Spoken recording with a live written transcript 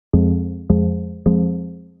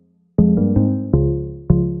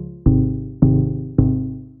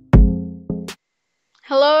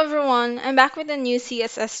everyone, I'm back with a new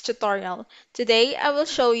CSS tutorial. Today, I will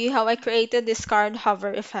show you how I created this card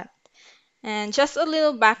hover effect. And just a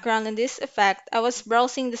little background on this effect, I was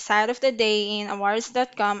browsing the site of the day in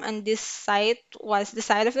awards.com and this site was the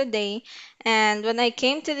site of the day. And when I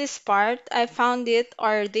came to this part, I found it,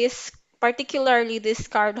 or this particularly this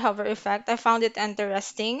card hover effect, I found it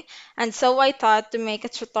interesting. And so I thought to make a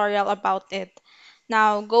tutorial about it.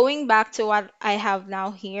 Now, going back to what I have now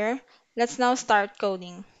here, let's now start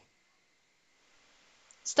coding.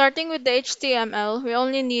 Starting with the HTML, we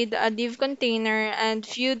only need a div container and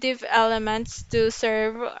few div elements to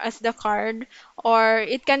serve as the card, or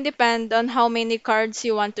it can depend on how many cards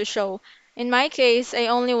you want to show. In my case, I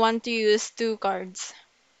only want to use 2 cards.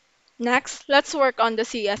 Next, let's work on the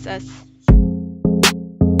CSS.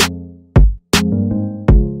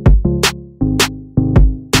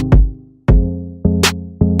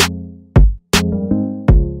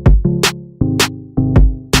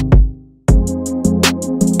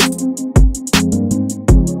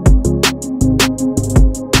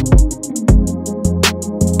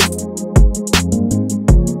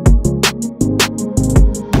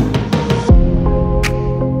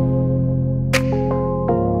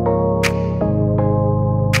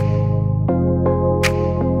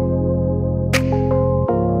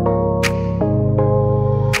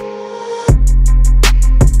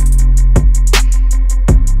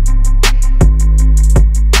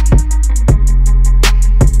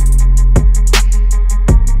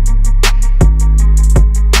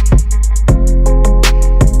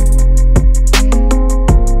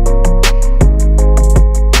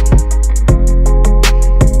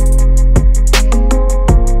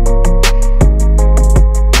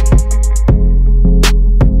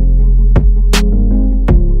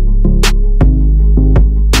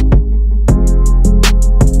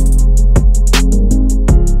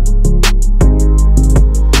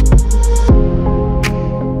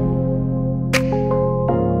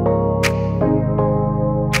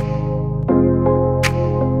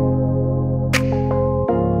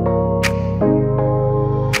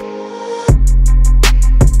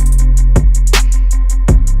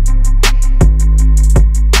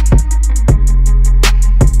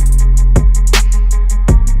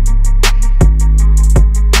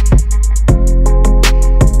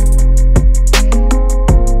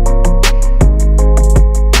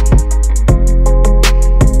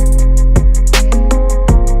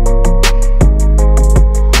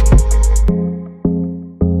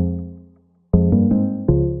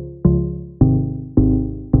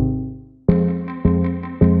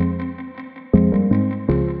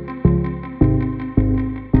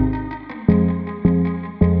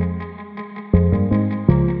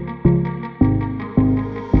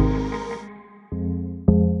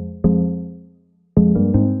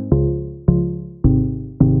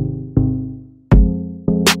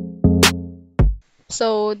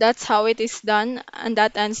 So that's how it is done, and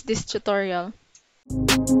that ends this tutorial.